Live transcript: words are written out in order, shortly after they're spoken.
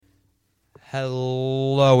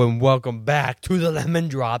Hello and welcome back to the Lemon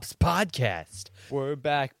Drops podcast. We're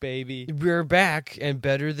back, baby. We're back and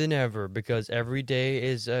better than ever because every day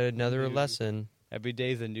is another lesson. Every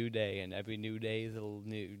day is a new day, and every new day is a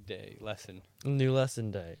new day lesson. New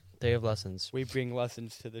lesson day. Day of lessons. We bring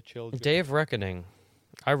lessons to the children. Day of reckoning.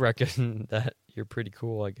 I reckon that you're pretty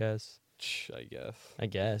cool, I guess. I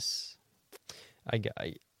guess.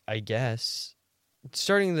 I guess.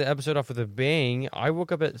 Starting the episode off with a bang, I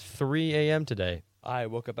woke up at 3 a.m. today. I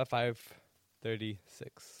woke up at 5:36.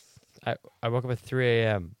 I woke up at 3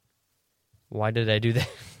 a.m. Why did I do that?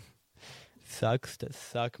 Sucks to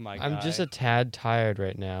suck, my guy. I'm just a tad tired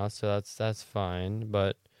right now, so that's fine.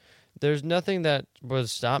 But there's nothing that would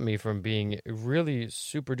stop me from being really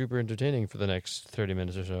super duper entertaining for the next 30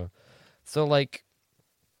 minutes or so. So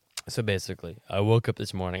basically, I woke up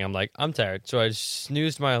this morning. I'm like, I'm tired, so I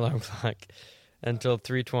snoozed my alarm clock until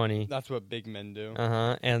 3:20. That's what big men do.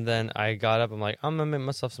 And then I got up. I'm like, I'm gonna make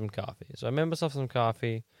myself some coffee. So I made myself some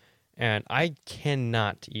coffee, and I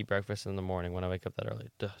cannot eat breakfast in the morning when I wake up that early.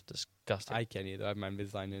 Disgusting. I can't either. I have my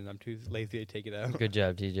Invisalign in. I'm too lazy to take it out. Good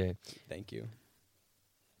job, TJ. Thank you.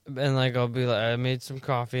 And I'll be like, I made some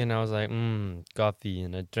coffee, and I was like, coffee,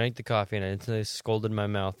 and I drank the coffee, and I instantly scolded my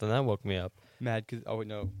mouth, and that woke me up. Mad because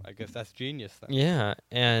no, I guess that's genius then. Yeah,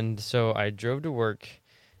 and so I drove to work,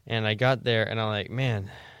 and I got there, and I'm like, man,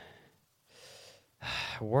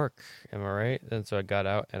 work, am I right? And so I got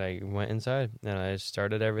out, and I went inside, and I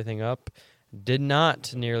started everything up. Did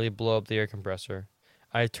not nearly blow up the air compressor.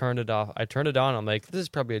 I turned it off. I turned it on. I'm like, this is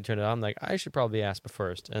probably a turn it on. I'm like, I should probably ask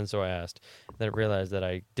first. And so I asked. Then I realized that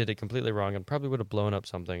I did it completely wrong and probably would have blown up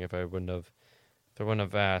something if I wouldn't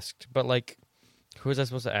have asked. But like, who was I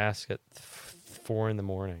supposed to ask at 4 in the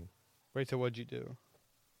morning? Wait, so what'd you do?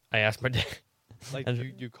 I asked my dad. Like,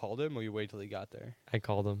 you called him, or you wait till he got there? I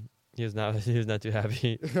called him. He was not too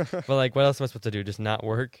happy. But like, what else am I supposed to do? Just not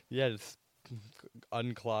work? Yeah, just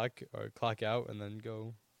unclock or clock out and then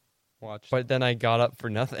go watch. But then I got up for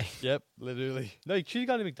nothing. Yep, literally. No, you should have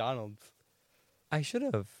gone to McDonald's. I should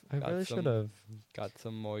have. I really should have. Got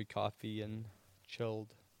some more coffee and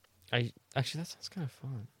chilled. Actually, that sounds kind of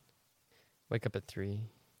fun. Wake up at 3.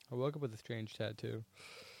 I woke up with a strange tattoo.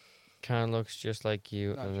 Kind of looks just like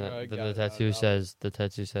you. Not And sure the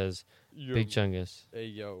tattoo says Yo, Big Chungus. Hey,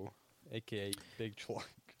 yo. A.K.A. Big Chlunk.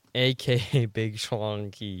 A.K.A. Big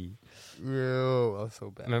Schlonky. Ew, that was so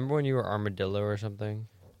bad. Remember when you were Armadillo or something?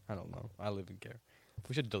 I don't know. I live in care.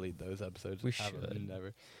 We should delete those episodes. We should.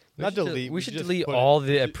 Never. We should delete all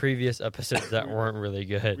the previous episodes that weren't really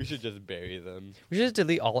good. We should just bury them. We should just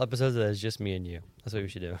delete all episodes that is just me and you. That's what we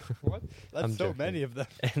should do. What? That's I'm so joking. many of them.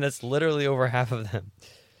 And that's literally over half of them.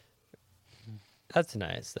 That's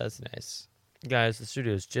nice. Guys, the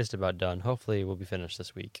studio is just about done. Hopefully we'll be finished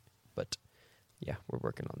this week. But yeah, we're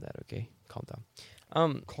working on that, okay? Calm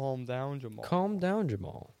down. Calm down, Jamal. Calm down,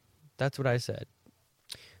 Jamal. That's what I said.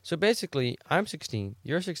 So basically, I'm 16,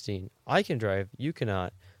 you're 16, I can drive, you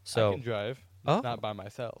cannot. So I can drive, Oh. not by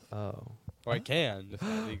myself. Oh. Or I can, just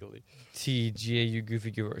not legally. TGA, you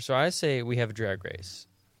goofy goober. So I say we have a drag race.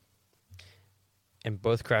 And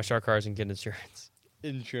both crash our cars and get insurance.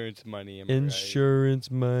 Insurance money, am I Insurance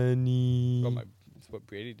money. right? Well, that's what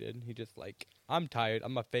Brady did. He just I'm tired,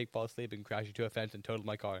 I'm a fake fall asleep and crash into a fence and totaled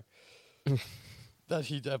my car.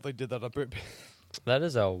 He definitely did that on purpose. That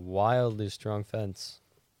is a wildly strong fence.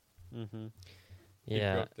 Mm-hmm.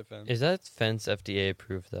 Yeah. Broke the fence. Is that fence FDA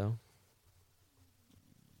approved, though?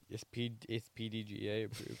 It's PDGA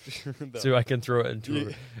approved. So I can throw it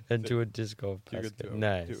into a disc golf You could basket. throw it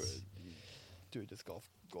Nice. to a disc golf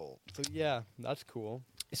goal. So yeah, that's cool.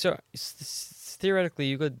 So theoretically,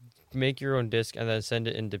 you could make your own disc and then send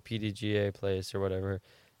it into PDGA place or whatever,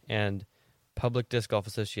 and Public Disc Golf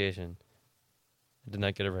Association. I did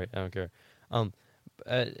not get it right. I don't care.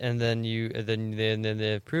 And then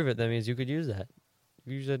they approve it. That means you could use that.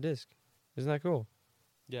 You use that disc. Isn't that cool?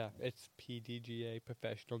 Yeah, it's PDGA,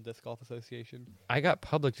 Professional Disc Golf Association. I got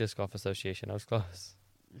Public Disc Golf Association. I was close.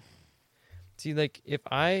 See, like if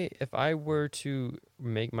I were to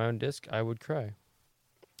make my own disc, I would cry.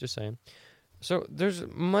 Just saying. So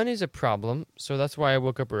money's a problem. So that's why I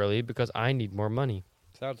woke up early, because I need more money.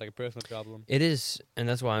 Sounds like a personal problem. It is, and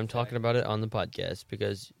that's why I'm talking about it on the podcast,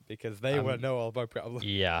 because they want to know all about problems.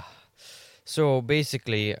 yeah. So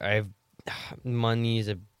basically, money is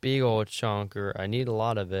a big old chunker. I need a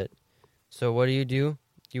lot of it. So what do?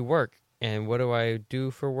 You work. And what do I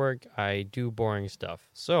do for work? I do boring stuff.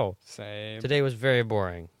 So Same. today was very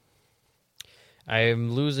boring. I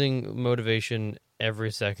am losing motivation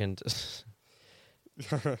every second.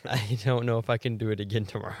 I don't know if I can do it again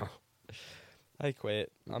tomorrow. I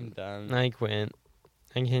quit. I'm done. I quit.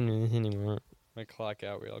 I can't do this anymore. My clock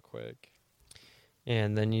out real quick.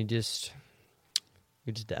 And then you just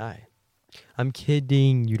die. I'm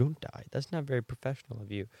kidding. You don't die. That's not very professional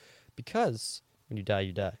of you. Because when you die,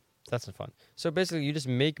 you die. That's not fun. So basically, you just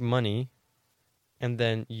make money, and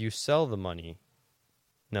then you sell the money.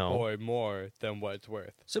 No. Or more than what it's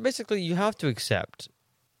worth. So basically, you have to accept,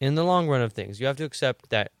 in the long run of things, you have to accept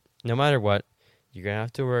that no matter what, you're going to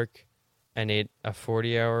have to work a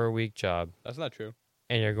 40-hour-a-week job, That's not true.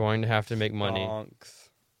 and you're going to have to make money. Donks.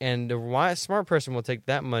 And the smart person will take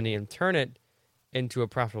that money and turn it into a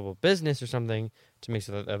profitable business or something to make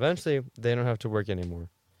so that eventually they don't have to work anymore.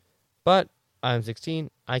 But I'm 16.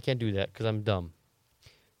 I can't do that because I'm dumb.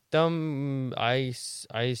 I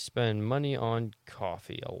spend money on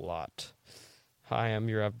coffee a lot. Hi, I'm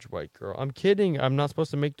your average white girl. I'm kidding. I'm not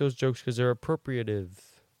supposed to make those jokes because they're appropriative.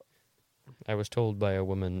 I was told by a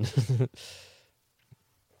woman.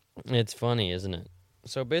 It's funny, isn't it?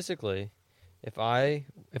 So basically, if I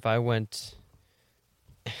went...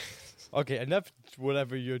 Okay, enough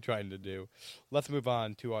whatever you're trying to do. Let's move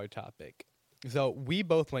on to our topic. So, we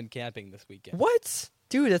both went camping this weekend. What?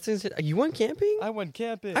 Dude, that's insane. You went camping? I went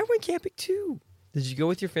camping. I went camping too. Did you go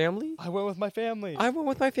with your family? I went with my family. I went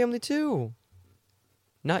with my family too.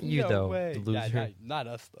 Not you, No though. way. Loser. Yeah, not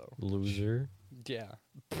us, though. Loser. Yeah.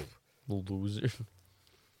 Loser.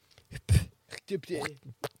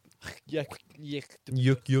 Yuck, yuck.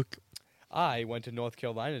 Yuck, yuck. I went to North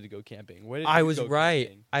Carolina to go camping. Where did I you was go right.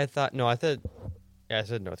 camping? I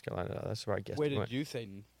said North Carolina. That's where I guessed. Where it did went. you say?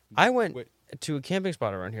 I went Wait, to a camping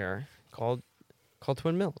spot around here called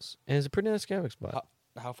Twin Mills. And it's a pretty nice camping spot.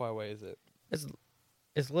 how far away is it?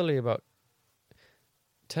 It's literally about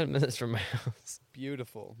 10 minutes from my house.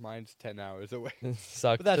 Beautiful. Mine's 10 hours away.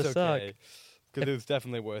 Sucks But that's to suck. okay. Because it was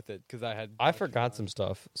definitely worth it. Because I forgot some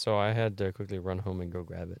stuff, so I had to quickly run home and go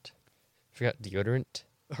grab it. Forgot deodorant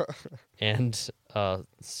and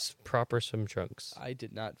proper swim trunks. I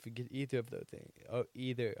did not forget either of those things. Oh,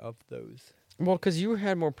 either of those. Well, because you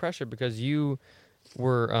had more pressure because you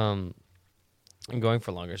were going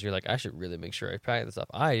for longer. So you're like, I should really make sure I pack this up.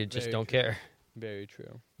 I just Very don't true. care. Very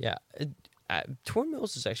true. Yeah. Twin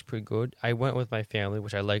Mills is actually pretty good. I went with my family,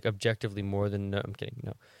 which I like objectively more than... No, I'm kidding.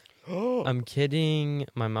 No. I'm kidding.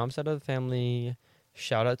 My mom's side of the family.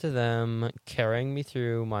 Shout out to them carrying me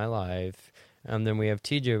through my life. And then we have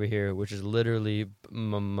TJ over here, which is literally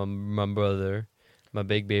my brother, my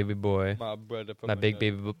big baby boy, My brother from my big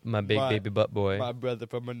baby butt boy. My brother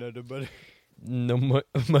from another butter. No,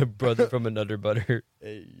 my brother from another butter.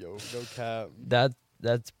 Hey, yo, no cap.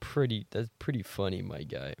 That's pretty funny, my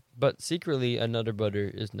guy. But secretly, another butter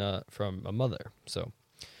is not from a mother. So,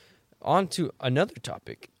 on to another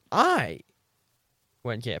topic. I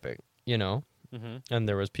went camping, Mm-hmm. and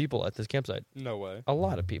there was people at this campsite. No way. A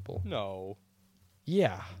lot of people. No.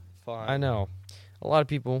 Yeah, Fine. I know. A lot of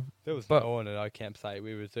people. There was But- no one at our campsite.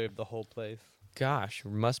 We reserved the whole place. Gosh,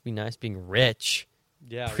 must be nice being rich.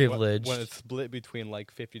 Yeah. Privileged. When it's split between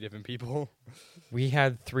like 50 different people. We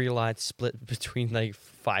had 3 lots split between like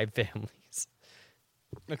 5 families.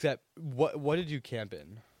 Except, what did you camp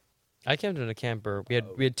in? I camped in a camper. We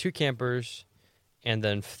had 2 campers, and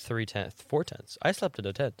then 4 tents. I slept in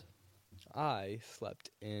a tent, I slept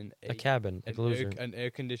in a cabin, like a loser. an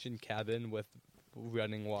air-conditioned cabin with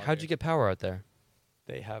running water. How'd you get power out there?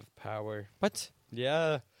 They have power. What?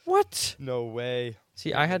 Yeah. What? No way.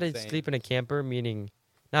 See, I had to Insane. sleep in a camper, meaning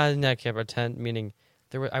not in that camper, tent, meaning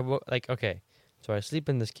there were okay. So I sleep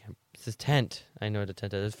in this tent. I know what a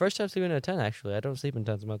tent is. It's the first time sleeping in a tent. Actually, I don't sleep in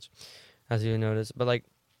tents much, as you notice. But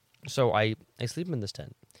so I sleep in this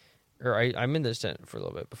tent, or I'm in this tent for a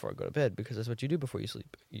little bit before I go to bed because that's what you do before you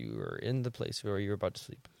sleep. You are in the place where you're about to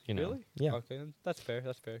sleep. Really? Yeah. Okay, that's fair.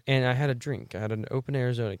 That's fair. And I had a drink. I had an open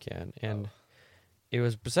Arizona can, and it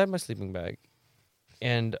was beside my sleeping bag.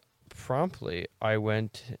 And promptly, I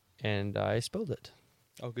went and I spilled it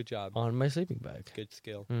Oh, good job. on my sleeping bag. Good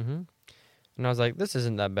skill. Mm-hmm. And I was like, this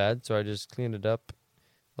isn't that bad. So I just cleaned it up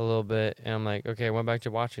a little bit. And I'm like, okay, I went back to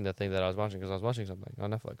watching the thing that I was watching because I was watching something on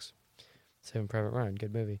Netflix. Saving Private Ryan,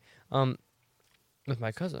 good movie. With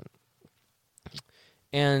my cousin.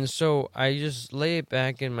 And so I just lay it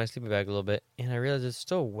back in my sleeping bag a little bit. And I realized it's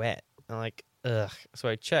still wet. I'm like, ugh. So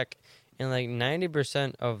I check. And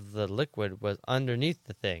 90% of the liquid was underneath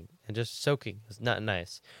the thing and just soaking. It's not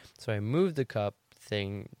nice. So I moved the cup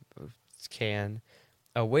can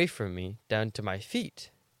away from me down to my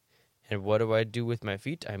feet. And what do I do with my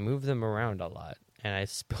feet? I move them around a lot. And I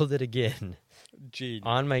spilled it again Gee.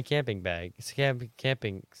 on my camping bag.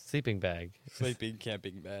 Camping sleeping bag. Sleeping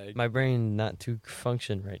camping bag. My brain not to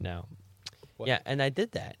function right now. What? Yeah, and I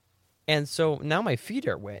did that. And so now my feet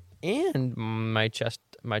are wet. and my chest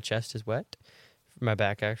is wet. My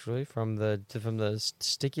back actually from the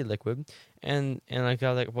sticky liquid, and like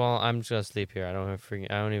I was like, well, I'm just gonna sleep here. I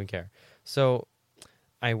don't even care. So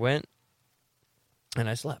I went and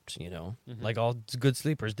I slept. Like all good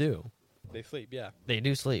sleepers do. They sleep, yeah. They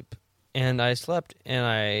do sleep, and I slept, and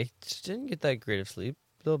I just didn't get that great of sleep.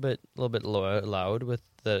 A little bit loud with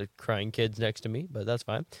the crying kids next to me, but that's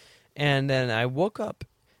fine. And then I woke up,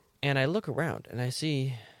 and I look around, and I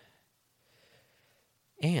see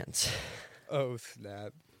ants. Oh,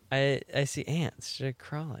 snap. I see ants just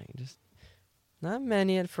crawling, just not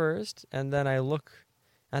many at first, and then I look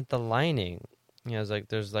at the lining. It's like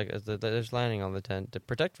there's lining on the tent to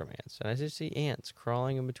protect from ants, and I just see ants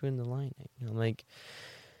crawling in between the lining. I'm like,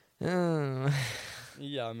 oh.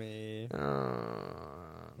 Yummy.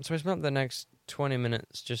 So I spent the next 20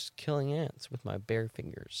 minutes just killing ants with my bare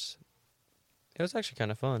fingers. It was actually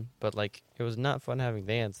kind of fun, but like it was not fun having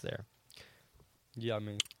the ants there.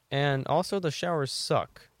 Yummy. And also the showers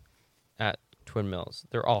suck at Twin Mills.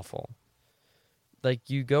 They're awful. Like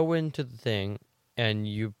you go into the thing and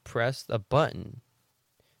you press a button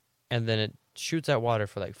and then it shoots out water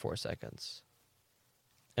for like 4 seconds.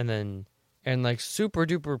 And like super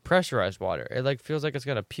duper pressurized water. It like feels like it's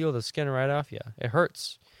going to peel the skin right off you. It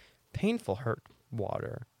hurts. Painful hurt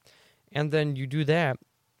water. And then you do that.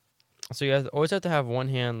 So you always have to have one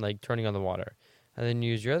hand like turning on the water. And then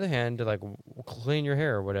use your other hand to like clean your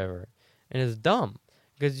hair or whatever. And it's dumb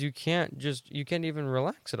because you can't even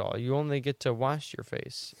relax at all. You only get to wash your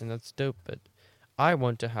face, and that's stupid. I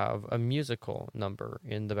want to have a musical number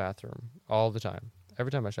in the bathroom all the time.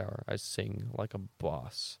 Every time I shower, I sing like a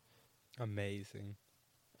boss. Amazing.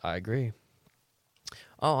 I agree.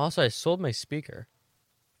 Oh, also I sold my speaker.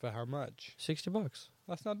 For how much? $60.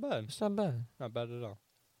 That's not bad. It's not bad. Not bad at all.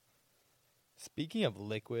 Speaking of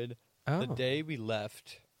liquid, Oh. the day we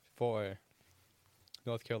left for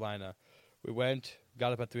North Carolina, we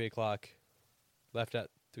got up at 3 o'clock, left at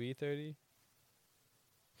 3:30,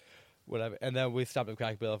 whatever, and then we stopped at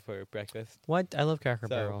Cracker Barrel for breakfast. What? I love Cracker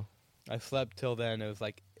So, Barrel. I slept till then. It was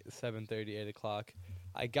like 7:30, 8 o'clock.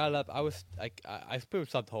 I got up. I was like, I pretty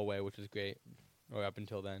much slept the whole way, which was great, or up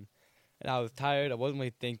until then. And I was tired. I wasn't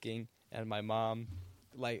really thinking. And my mom,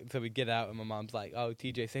 so we get out, and my mom's like, "Oh,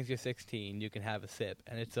 TJ, since you're 16, you can have a sip."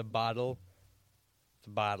 And it's a bottle. It's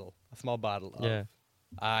a small bottle. Yeah.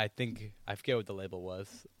 I think I forget what the label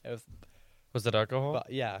was. It was, Was it alcohol?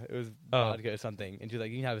 it was Oh. vodka or something. And she's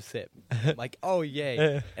like, "You can have a sip." I'm like, "Oh yay!"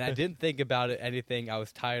 And I didn't think about it anything. I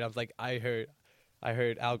was tired. I was like, I heard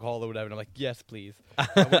alcohol or whatever. And I'm like, "Yes, please." I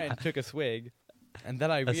went and took a swig, and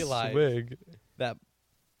then I realized swig. that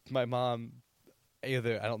my mom, I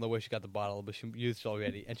don't know where she got the bottle, but she used it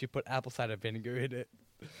already, and she put apple cider vinegar in it.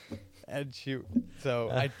 And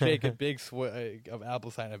I drank a big swig of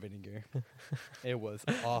apple cider vinegar. It was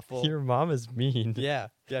awful. Your mom is mean. Yeah,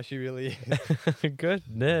 she really is.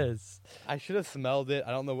 Goodness. I should have smelled it.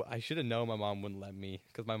 I don't know. I should have known my mom wouldn't let me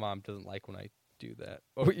because my mom doesn't like when I do that.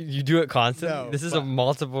 Wait, you do it constantly? No, This is a but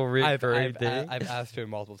multiple I've thing? I've asked her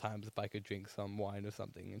multiple times if I could drink some wine or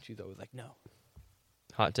something, and she's always like, "No."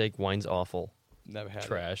 Hot take, wine's awful. Never had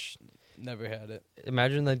Trash. it. Never had it.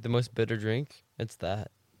 Imagine like the most bitter drink. It's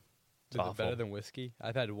that. Is it better than whiskey?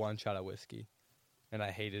 I've had one shot of whiskey, and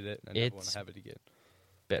I hated it, and I never want to have it again.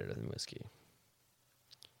 Better than whiskey.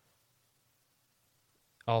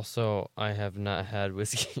 Also, I have not had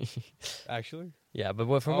whiskey. Actually? Yeah,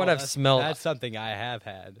 but from what I've smelled, That's something I have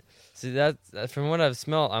had. see that from what I've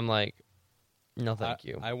smelled, I'm like, no, thank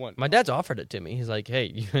you. I want. My dad's offered it to me. He's like, "Hey,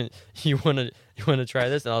 you want to try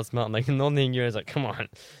this?" And I'll smell it. I'm like, "No, thank you." He's like, "Come on,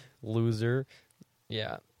 loser."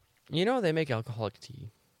 Yeah, they make alcoholic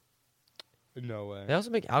tea. No way. They also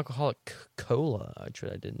make alcoholic cola, which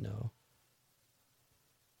I didn't know.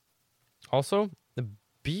 Also, the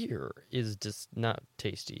beer is just not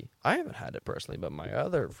tasty. I haven't had it personally, but my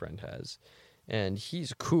other friend has, and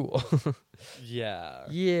he's cool. Yeah.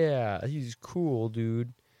 Yeah, he's cool,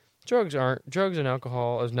 dude. Drugs and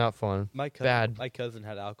alcohol is not fun. My cousin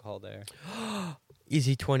had alcohol there. Is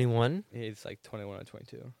he 21? He's like 21 or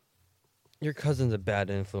 22. Your cousin's a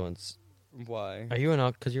bad influence. Why? Are you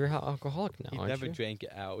because you're an alcoholic now? He aren't never you? drank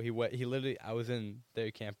it out. He literally. I was in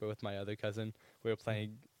their camper with my other cousin. We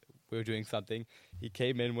were doing something. He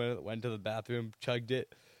came in, went to the bathroom, chugged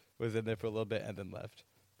it, was in there for a little bit, and then left.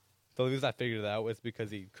 The only reason I figured it out was because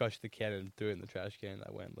he crushed the can and threw it in the trash can.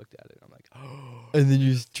 I went and looked at it. And I'm like, oh. And then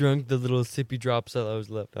you drunk the little sippy drops that was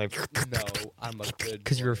left. Like, No, I'm a good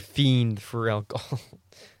because you're a boy. fiend for alcohol.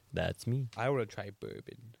 That's me. I want to try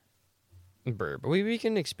bourbon. But we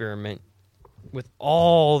can experiment with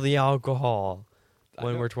all the alcohol I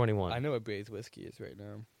when know- we're 21. I know what Bray's whiskey is right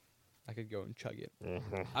now. I could go and chug it.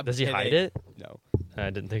 Mm-hmm. Does he hide kidding. it? No. I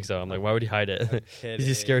didn't think so. I'm like, why would he hide I'm it? Is kidding.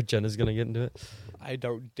 he scared Jenna's gonna get into it? I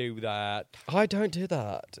don't do that. Oh, I don't do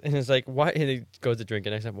that. And it's like, why? And he goes to drink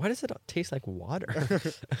it next time. Why does it taste like water?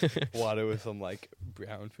 Water with some like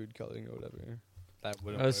brown food coloring or whatever. That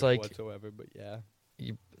wouldn't I was work like- whatsoever, but yeah.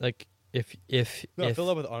 You, like, if No, fill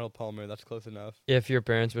up with Arnold Palmer. That's close enough. if your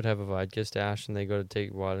parents would have a vodka stash and they go to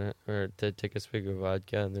take water or to take a swig of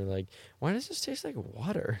vodka and they're like, why does this taste like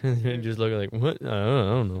water? And you just look like, what? I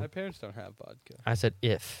don't know. My parents don't have vodka. I said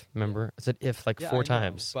if, remember? I said if like Yeah, 4 I know,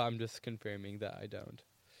 times. but I'm just confirming that I don't.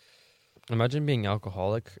 Imagine being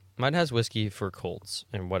alcoholic. Mine has whiskey for colds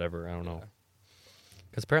and whatever. I don't know. Yeah.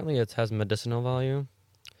 Because apparently it has medicinal value,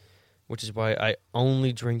 which is why I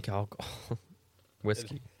only drink alcohol.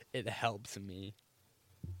 Whiskey. It helps me.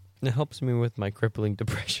 It helps me with my crippling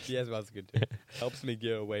depression. Yes, that's good too. Helps me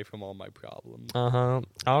get away from all my problems. Uh-huh.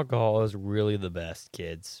 Alcohol is really the best,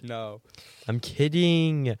 kids. No. I'm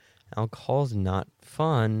kidding. Alcohol's not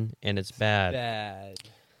fun, and it's bad. Bad.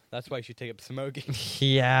 That's why you should take up smoking.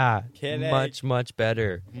 Yeah. Kidding. Much, much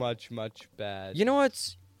better. Much bad. You know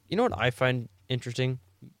what I find interesting?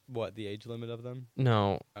 What, the age limit of them?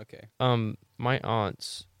 No. Okay. My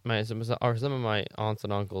aunts, some of my aunts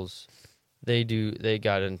and uncles, they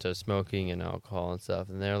got into smoking and alcohol and stuff,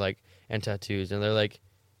 and they're like, and tattoos, and they're like,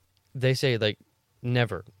 they say like,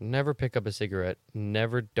 never pick up a cigarette,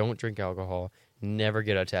 don't drink alcohol, never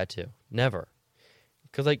get a tattoo, never,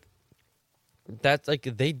 because like, that's like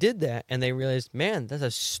they did that and they realized, man, that's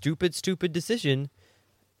a stupid decision,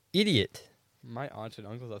 idiot. My aunts and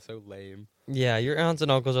uncles are so lame. Yeah, your aunts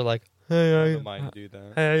and uncles are like, I hey, don't mind do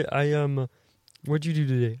that. I what'd you do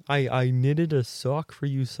today? I knitted a sock for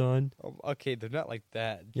you, son. Oh, okay, they're not like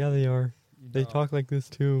that. Yeah, they are. They No. talk like this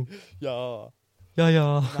too. Yeah.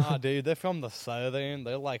 Yeah. Nah, dude, they're from the southern.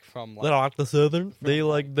 They're like from like. They're like the southern. They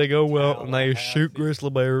go out and they shoot Tallahassee. grizzly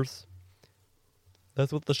bears.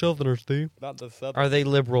 That's what the southerners do. Not the southern. Are they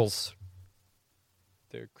liberals?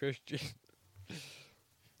 They're Christian.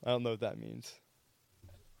 I don't know what that means.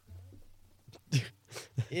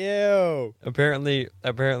 Ew.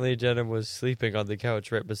 Apparently Jenna was sleeping on the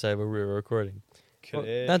couch right beside where we were recording. Well,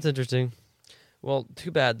 Kid. that's interesting. Well,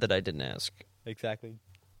 too bad that I didn't ask. Exactly.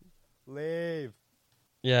 Leave.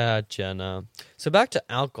 Yeah, Jenna. So back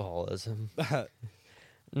to alcoholism.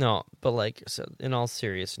 No, but like, so in all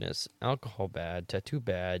seriousness, alcohol bad, tattoo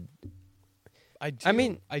bad. I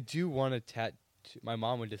mean- I do want to tattoo. My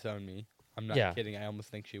mom would disown me. I'm not Yeah. kidding. I almost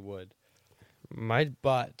think she would.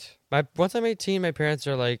 But But once I'm 18, my parents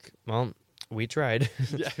are like, well, we tried.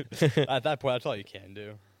 yeah, at that point, that's all you can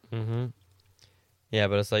do. Mm-hmm. Yeah,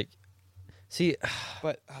 but it's like, see,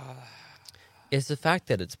 But it's the fact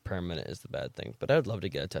that it's permanent is the bad thing. But I'd love to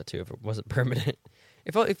get a tattoo if it wasn't permanent.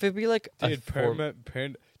 If it'd be like a dude, permanent.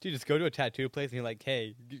 Dude, just go to a tattoo place and you're like,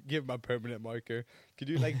 hey, give my permanent marker. Could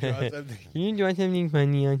you like draw something? Can you do something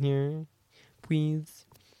funny on here, please?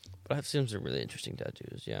 But I've seen some really interesting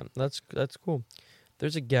tattoos. Yeah, that's cool.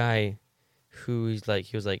 There's a guy who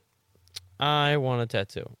he was like, I want a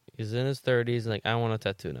tattoo. He's in his 30s, and like, I want a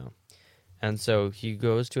tattoo now. And so he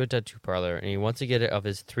goes to a tattoo parlor and he wants to get it of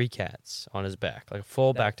his 3 cats on his back, like a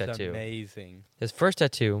full back That's tattoo. amazing. His first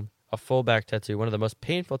tattoo, a full back tattoo, one of the most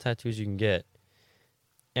painful tattoos you can get.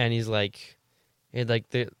 And he's like,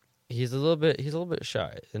 he's a little bit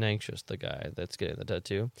shy and anxious, the guy that's getting the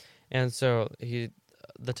tattoo. And so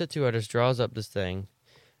the tattoo artist draws up this thing,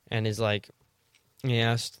 and he's like, he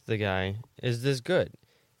asked the guy, "Is this good?"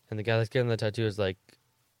 And the guy that's getting the tattoo is like,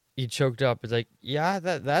 he choked up. He's like, "Yeah,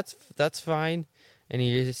 that's fine," and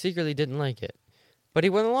he secretly didn't like it, but he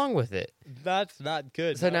went along with it. That's not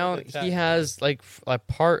good. So Not now with a tattoo. he has like a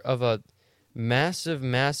part of a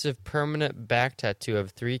massive permanent back tattoo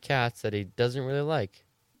of 3 cats that he doesn't really like.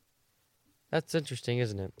 That's interesting,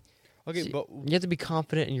 isn't it? Okay, See, but you have to be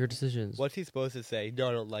confident in your decisions. what's he supposed to say? No,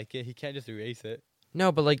 I don't like it. He can't just erase it.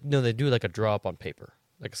 No, but like, no, they do like a draw up on paper,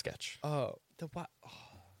 like a sketch. Oh, the what?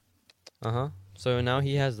 Oh, So now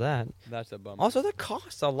he has that. that's a bummer. Also, that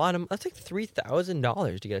costs a lot of. That's like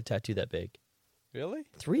 $3,000 to get a tattoo that big. Really?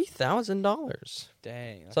 $3,000.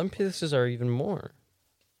 Dang. that's- Some places are even more.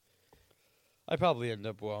 I probably end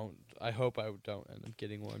up won't. I hope I don't end up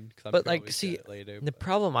getting one. 'Cause I'm But, like, probably see, get it later. The but-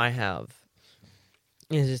 problem I have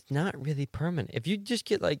is it's not really permanent. If you just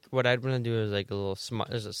get like, what I'd want to do is like a little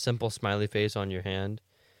there's a simple smiley face on your hand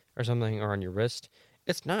or something, or on your wrist.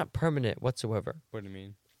 It's not permanent whatsoever. What do you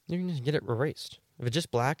mean? You can just get it erased. If it's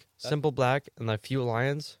just black, simple black, and a few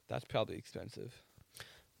lines, That's probably expensive.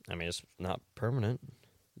 I mean, it's not permanent.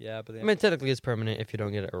 Yeah, but I mean, technically it's permanent if you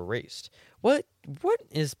don't get it erased. What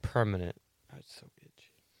is permanent? that's so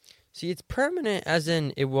itchy. See, it's permanent as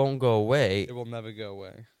in it won't go away. It will never go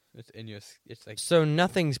away. It's in your. It's like. So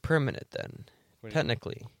nothing's permanent then, What do you-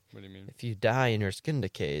 technically. What do you mean? If you die and your skin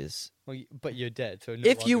decays. Well, but you're dead. So no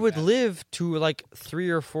If you longer would matters. live to like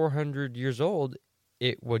 300 or 400 years old,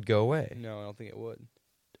 it would go away. No, I don't think it would.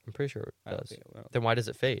 I'm pretty sure I it don't does. think it will. Then why does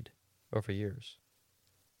it fade over years?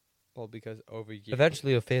 Well, because over years.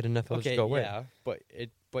 Eventually it'll fade enough it'll Okay, just go away. yeah,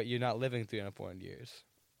 but you're not living 300, 400 years.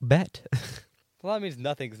 Bet. Well, that means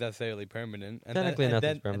nothing's necessarily permanent. And Technically then, nothing's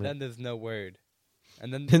and then, permanent. And then there's no word.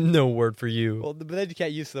 And then, No word for you. well, but then you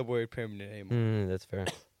can't use the word permanent anymore. That's fair.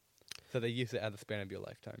 So they use it at the span of your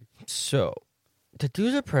lifetime. So,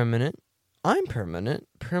 tattoos are permanent. I'm permanent.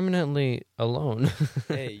 Permanently alone.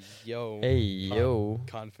 Hey, yo. Hey, yo.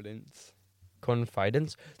 Confidence.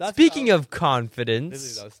 Confidence. That's Speaking what of This is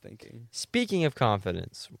confidence. what I was thinking. Speaking of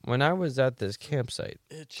confidence. When I was at this campsite,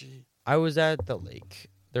 Itchy. I was at the lake.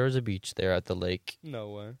 There was a beach there at the lake. No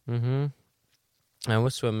way. Mm-hmm. I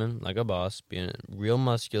was swimming like a boss, being real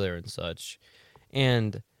muscular and such.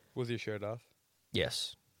 And Was your shirt off?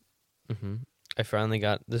 yes. Mm-hmm. I finally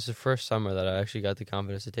got, this is the first summer that I actually got the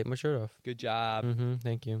confidence to take my shirt off. Good job. Mm-hmm.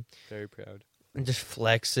 Thank you. Very proud. And just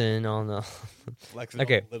flexing on the... Flexing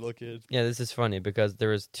Okay. on the little kids. Yeah, this is funny because there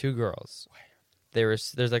was two girls.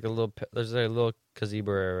 There's like a little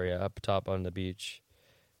gazebo area up top on the beach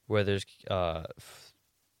where there's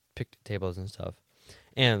picnic tables and stuff.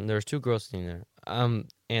 And there's two girls sitting there.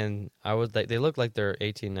 And I was like, they look like they're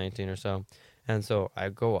 18, 19 or so. And so I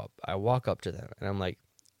walk up to them and I'm like,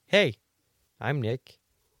 "Hey, I'm Nick.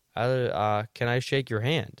 Can I shake your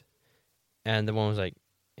hand?" And the one was like,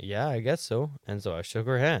 "Yeah, I guess so." And so I shook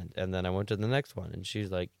her hand. And then I went to the next one and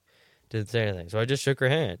she's like, didn't say anything. So I just shook her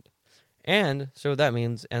hand. And so that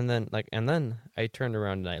means, and then I turned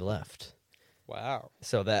around and I left. Wow.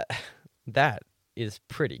 So that is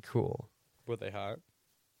pretty cool. Were they hot?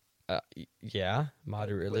 Yeah,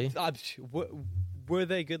 moderately. Were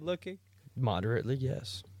they good looking? Moderately,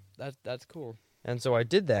 yes. That's cool. And so I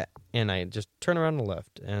did that, and I just turned around and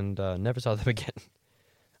left, and never saw them again.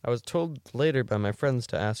 I was told later by my friends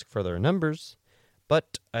to ask for their numbers,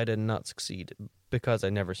 but I did not succeed because I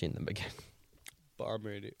never seen them again.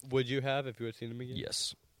 Bummer. Would you have if you had seen them again?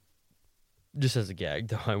 Yes. Just as a gag,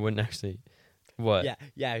 though. I wouldn't actually. What?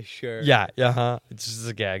 Yeah, sure. Yeah, uh-huh. It's just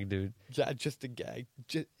a gag, dude. Yeah, just a gag.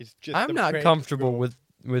 It's just. I'm a not prank comfortable school.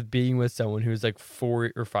 with being with someone who's like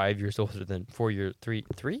 4 or 5 years older than 4 years, three.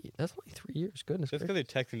 That's only 3 years. Goodness Just gracious.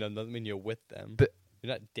 because you're texting them doesn't mean you're with them. But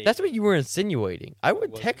you're not dating. That's what you were insinuating. I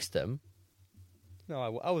would wasn't. text them. No,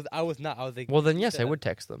 I was not. I was like. Well, then you yes, I said- would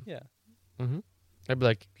text them. Yeah. Mm-hmm. I'd be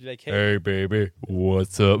like, Be like, hey, "Hey, baby,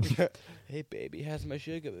 what's up?" hey, baby, how's my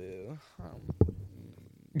sugar boo?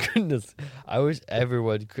 Goodness, I wish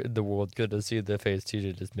everyone in the world could have seen the face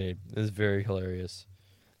TJ just made. It was very hilarious.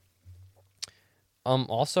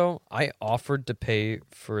 Also, I offered to pay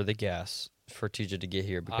for the gas for TJ to get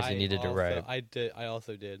here because he needed to ride, I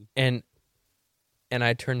also did. and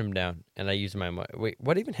I turned him down, and I used my money. Wait,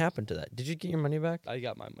 what even happened to that? Did you get your money back? I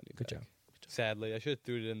got my money. Good back. job. Sadly, I should have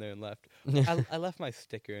threw it in there and left. I left my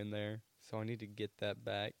sticker in there, so I need to get that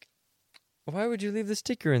back. Why would you leave the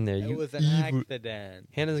sticker in there? It You was an evil- accident.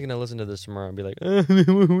 Hannah's gonna listen to this tomorrow and be like,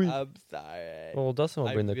 I'm sorry. "Well, Dustin will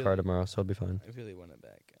I bring the car really- tomorrow, so it'll be fine." I really want it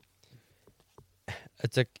back.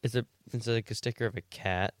 It's like a sticker of a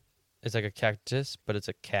cat. It's like a cactus, but it's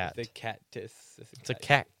a cat. It's a cactus. It's a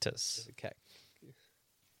cactus. It's a cat.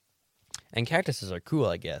 And cactuses are cool,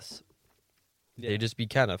 I guess. They just be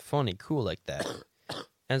kind of funny, cool like that.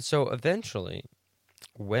 And so eventually,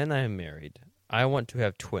 when I'm married, I want to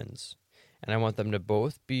have twins. And I want them to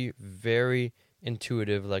both be very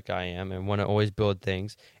intuitive like I am and want to always build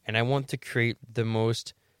things. And I want to create the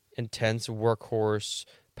most intense workhorse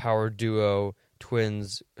power duo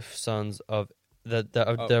twins sons of that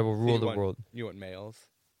will rule the world. You want males?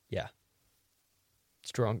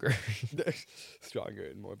 Stronger. Stronger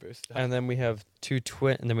and more versatile. And then we have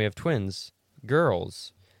twins,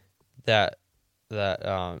 girls that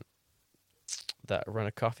run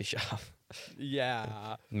a coffee shop.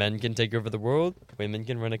 Yeah. Men can take over the world, women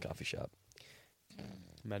can run a coffee shop.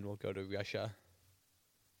 Men will go to Russia.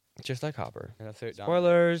 Just like Hopper. And assert dominance.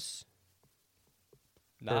 Spoilers.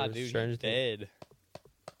 Nah, for dude, Stranger he's Things. dead.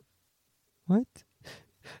 What?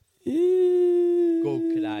 Go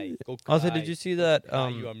cry. Go cry. Also, did you see that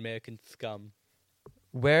you American scum.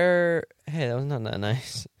 where hey, that was not that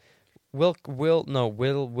nice. Will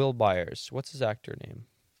Byers. What's his actor name?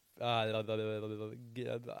 I'm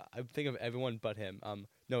thinking of everyone but him.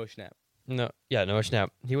 Noah Schnapp. Noah Schnapp.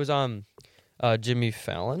 He was on Jimmy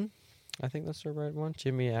Fallon. I think that's the right one.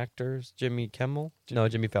 Jimmy Kimmel. No,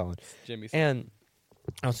 Jimmy Fallon. Jimmy. And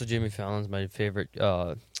Also, Jimmy Fallon's my favorite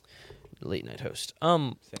late night host.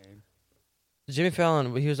 Same. Jimmy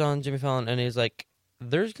Fallon, he was on Jimmy Fallon, and he's like,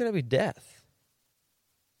 "There's gonna be death."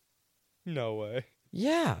 No way.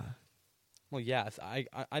 Yeah. Well, yes,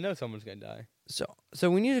 I know someone's gonna die. So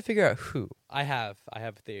we need to figure out who. I have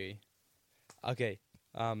a theory. Okay.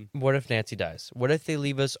 What if Nancy dies? What if they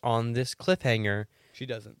leave us on this cliffhanger? She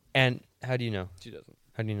doesn't. And how do you know? She doesn't.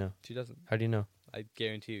 How do you know? She doesn't. How do you know? I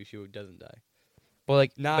guarantee you, she doesn't die. Well,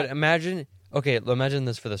 like, Not- but imagine. Okay, imagine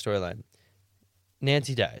this for the storyline.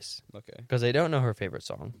 Nancy dies Okay. because they don't know her favorite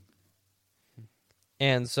song,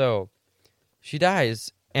 and so she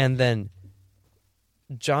dies, and then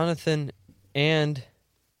Jonathan and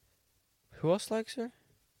who else likes her?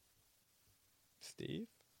 Steve?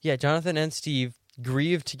 Yeah, Jonathan and Steve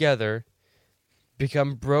grieve together,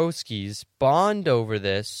 become broskies, bond over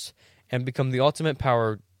this, and become the ultimate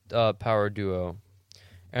power duo,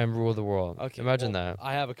 and rule the world. Okay. Imagine well, that.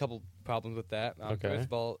 I have a couple problems with that. Okay. First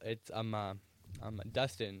of all, it's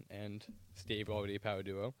Dustin and Steve already a power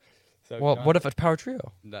duo. So Well, what if a power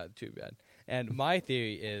trio? Not too bad. And my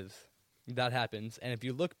theory is that happens, and if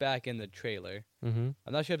you look back in the trailer, Mm-hmm.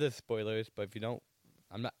 I'm not sure if there's spoilers, but if you don't,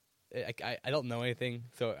 I'm not. I don't know anything,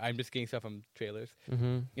 so I'm just getting stuff from trailers.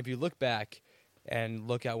 Mm-hmm. If you look back and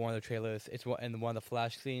look at one of the trailers, it's in one of the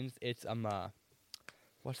flash scenes. It's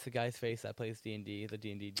what's the guy's face that plays D&D, the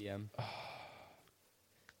D&D DM?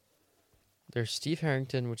 There's Steve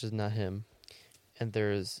Harrington, which is not him, and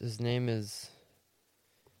there's his name is.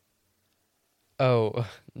 Oh,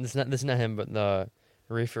 this is not him, but the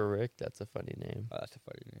Reefer Rick. That's a funny name. Oh, that's a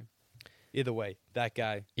funny name. Either way, that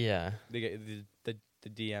guy, Yeah. the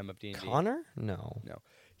DM of D&D, Connor? No.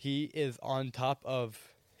 he is on top of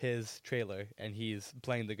his trailer and he's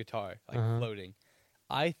playing the guitar, like Uh-huh. floating.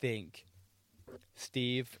 I think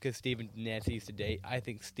Steve, because Steve and Nancy used to date, I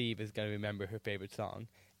think Steve is gonna remember her favorite song,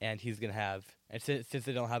 and he's gonna have. And since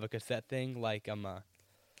they don't have a cassette thing like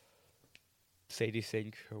Sadie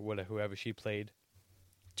Sink or whatever, whoever she played,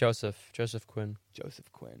 Joseph Quinn.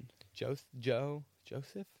 Joseph Quinn,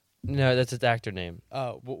 Joseph. No, that's his actor name.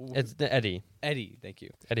 Oh, It's Eddie. Eddie. Thank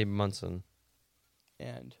you. Eddie Munson.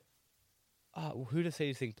 And who does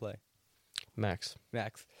Sadie Sink play? Max.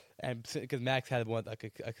 Max. And because Max had one like a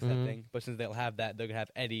cassette Mhm. thing, but since they don't have that, they're gonna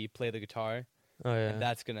have Eddie play the guitar, Oh yeah. and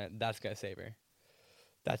that's gonna save her.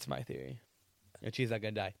 That's my theory. And she's not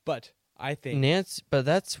gonna die. But I think Nancy, but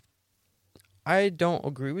that's. I don't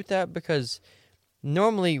agree with that because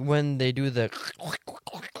normally when they do the,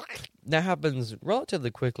 that happens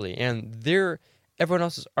relatively quickly, and everyone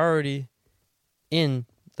else is already in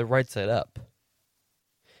the right side up,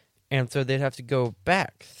 and so they'd have to go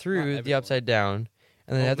back Not through the everyone. upside down,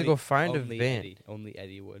 and they have to go find a van. Only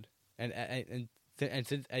Eddie would. And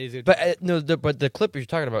since Eddie's a, But but the clip you're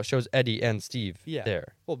talking about shows Eddie and Steve Yeah.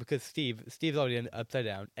 there. well, because Steve's already in the upside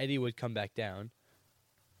down. Eddie would come back down.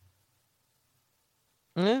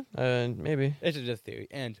 Yeah, maybe. It's just theory.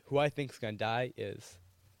 And who I think's gonna die is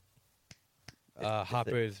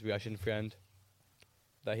Hopper's Russian friend.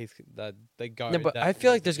 That they guard. No, but I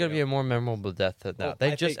feel like there's gonna be a more memorable death than that. Well,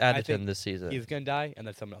 They I just think- I added him think this season. He's gonna die, and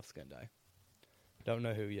then someone else is gonna die. Don't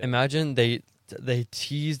know who yet. Imagine they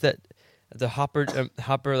tease that the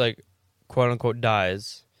Hopper like quote unquote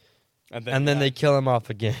dies, and then they kill him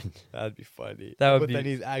off again, That'd be funny. That would but be- then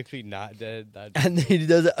he's actually not dead. That'd and then he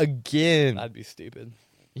does it again. that'd be stupid.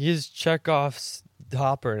 He's Chekhov's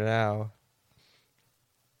Hopper now.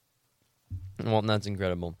 Well, that's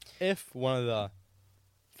incredible. If one of the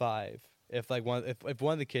five, if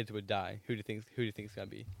one of the kids would die, who do you think it's gonna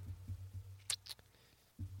be?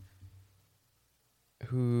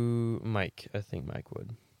 Mike? I think Mike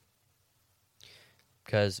would,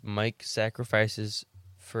 because Mike sacrifices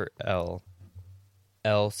for Elle.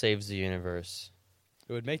 Elle saves the universe.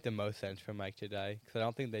 It would make the most sense for Mike to die because I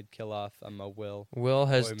don't think they'd kill off Will Will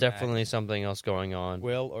has Or definitely Max. something else going on.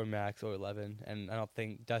 Will or Max or 11, and I don't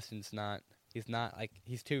think Dustin's not. He's not like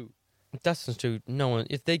he's too. Dustin's too. No one.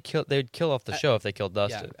 If they'd kill off the show if they killed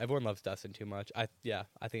Dustin. Yeah, everyone loves Dustin too much. I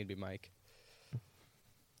think it'd be Mike.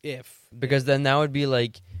 If Because then that would be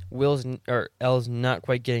like or Elle's not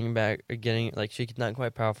quite getting back, or getting like she's not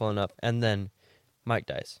quite powerful enough, and then Mike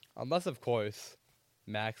dies. unless of course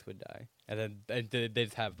Max would die, and then they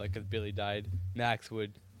just have like because Billy died, Max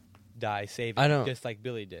would die saving I don't- just like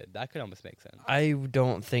Billy did. That could almost make sense. I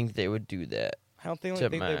don't think they would do that. I don't think To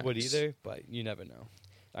they would Max. either, but you never know.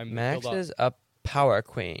 I mean, Max is a power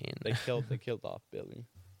queen. they killed off Billy.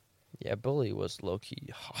 Yeah, Billy was low key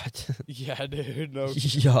hot. Yeah, dude. No,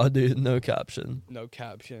 Yeah, dude, no caption. no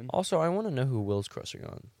caption. Also, I want to know who Will's crushing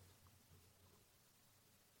on.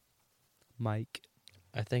 Mike.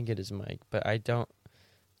 I think it is Mike, but I don't.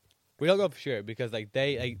 We don't know for sure because like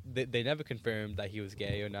they never confirmed that he was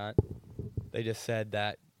gay or not. They just said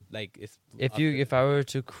that like it's If I were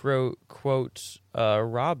to quote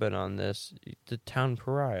Robin on this, the town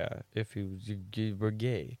pariah. If you were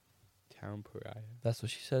gay, town pariah. that's what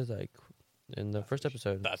she says. Like in the first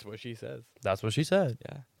episode, That's what she says. that's what she said.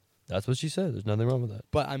 Yeah. That's what she said. There's nothing wrong with that.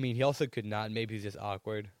 But I mean, he also could not. Maybe he's just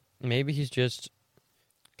awkward. Maybe he's just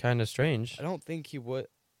kind of strange. I don't think he would.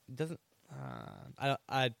 Doesn't. I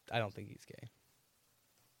don't think he's gay.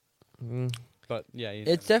 Mm. But yeah,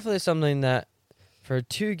 It's definitely something that for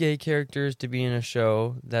two gay characters to be in a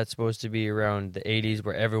show that's supposed to be around the 80s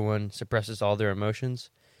where everyone suppresses all their emotions.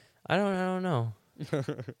 I don't know.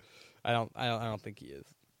 I don't think he is.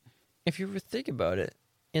 If you think about it,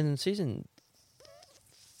 in season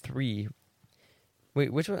 3,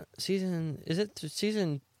 wait, which one? Season, is it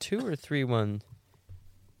season 2 or 3 one?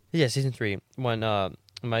 Yeah, season 3, when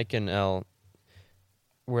Mike and Elle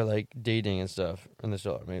were like dating and stuff in the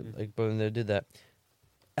show. I mean, like, but when they did that,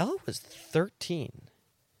 Elle was 13.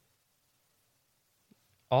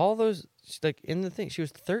 All those, like, in the thing, she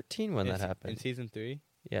was 13 when that happened. In season 3?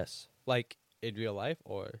 Yes. Like, in real life,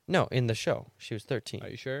 or? No, in the show. She was 13. Are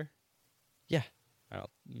you sure? Yeah. I don't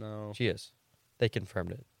know. She is. They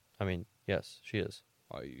confirmed it. I mean, yes, she is.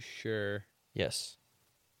 Are you sure? Yes.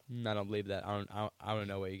 I don't believe that. I don't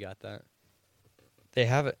know where you got that. They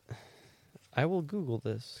have it. I will Google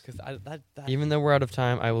this. Because that Even though we're out of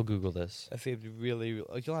time, I will Google this. that seems really. You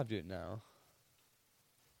don't have to do it now.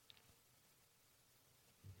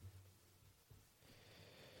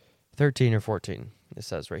 "13 or 14, it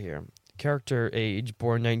says right here. Character age,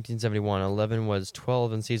 born 1971. 11 was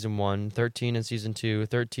 12 in season 1, 13 in season 2,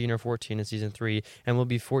 13 or 14 in season 3, and will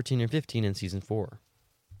be 14 or 15 in season 4.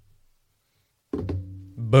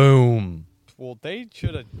 Boom. Well, they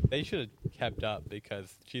should have kept up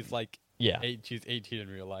because she's like Yeah. she's 18 in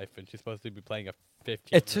real life and she's supposed to be playing a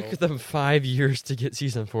 15. It took them 5 years to get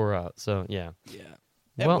season 4 out, so yeah. Yeah.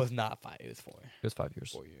 Well, It was not 5. It was 4. It was 5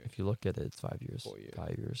 years. 4 years. If you look at it, it's 5 years. 4 years.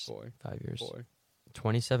 5 years. 4. 5 years. 4.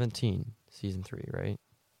 2017, season 3, right?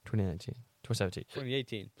 2019. 2017.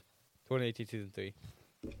 2018. 2018 season 3.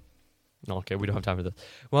 Okay, we don't have time for this.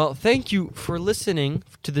 Well, thank you for listening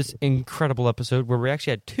to this incredible episode where we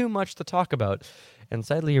actually had too much to talk about. And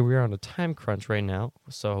sadly, we're on a time crunch right now.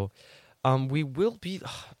 So we will be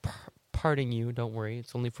parting you. Don't worry.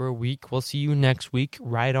 It's only for a week. We'll see you next week,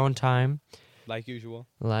 right on time. Like usual.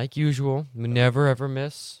 Like usual. We never, ever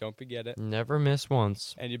miss. Don't forget it. Never miss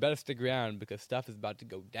once. And you better stick around because stuff is about to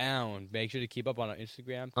go down. Make sure to keep up on our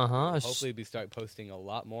Instagram. Uh-huh. Hopefully we start posting a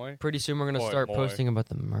lot more. Pretty soon we're going to More, start more. posting about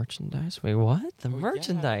the merchandise. Wait, what? The Oh, yeah.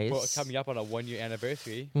 merchandise? Well, coming up on a 1-year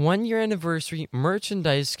anniversary. 1 year anniversary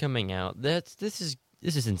merchandise coming out. This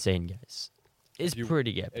is insane, guys. It's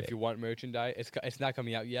pretty epic. If you want merchandise, it's not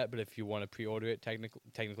coming out yet, but if you want to pre-order it,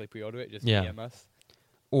 technically pre-order it, just Yeah. DM us.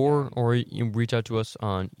 Or you reach out to us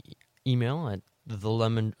on email at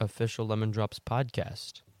the official Lemon Drops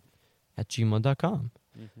podcast at gmail.com.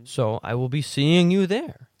 Mm-hmm. So I will be seeing you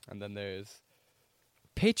there. And then there's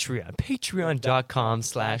Patreon.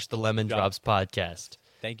 Patreon.com/the Lemon Drops podcast.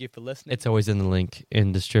 thank you for listening. It's always in the link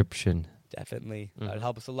in description. Definitely. Mhm. That'd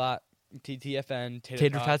help us a lot. TTFN.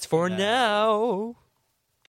 Tater tots for now.